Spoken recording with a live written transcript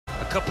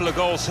couple of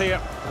goals here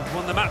have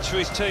won the match for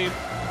his team.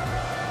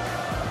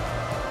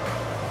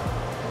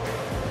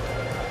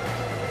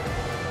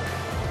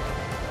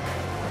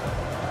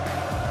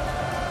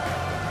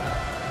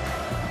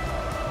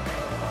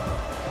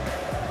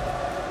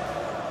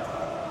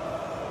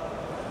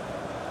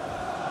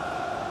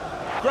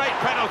 Great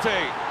penalty.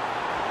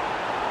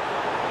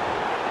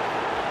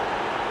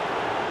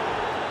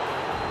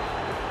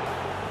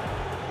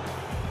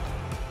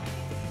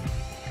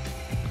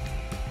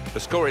 The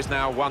score is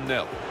now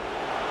 1-0.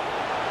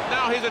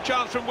 Now here's a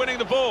chance from winning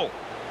the ball.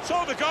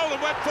 Saw the goal and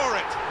went for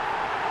it.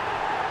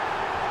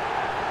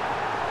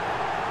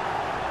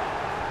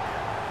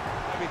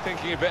 Maybe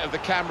thinking a bit of the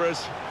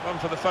cameras. One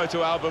for the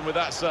photo album with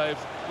that save.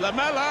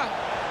 Lamela,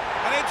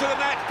 and into the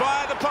net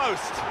via the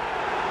post.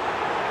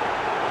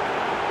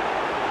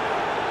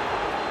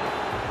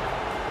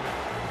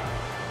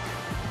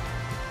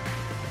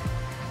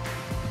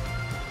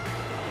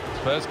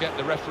 Spurs get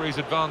the referee's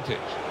advantage.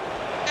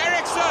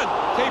 Eriksson!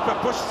 Keeper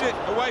pushes it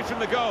away from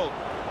the goal.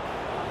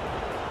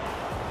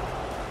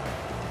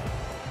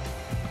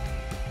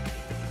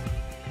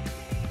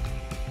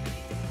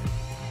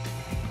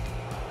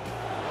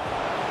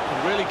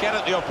 Can really get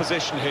at the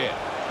opposition here.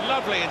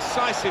 Lovely,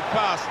 incisive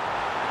pass.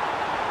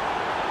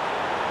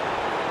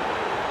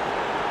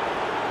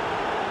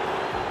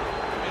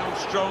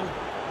 Strong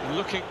and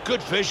looking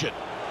good vision.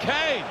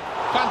 Kane!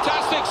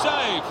 Fantastic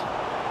save!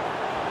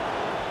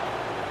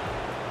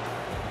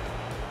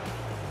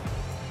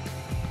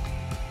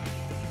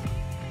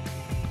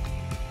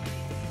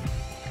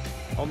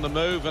 On the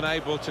move and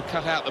able to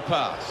cut out the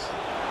pass.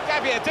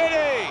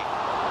 Gabbiadini!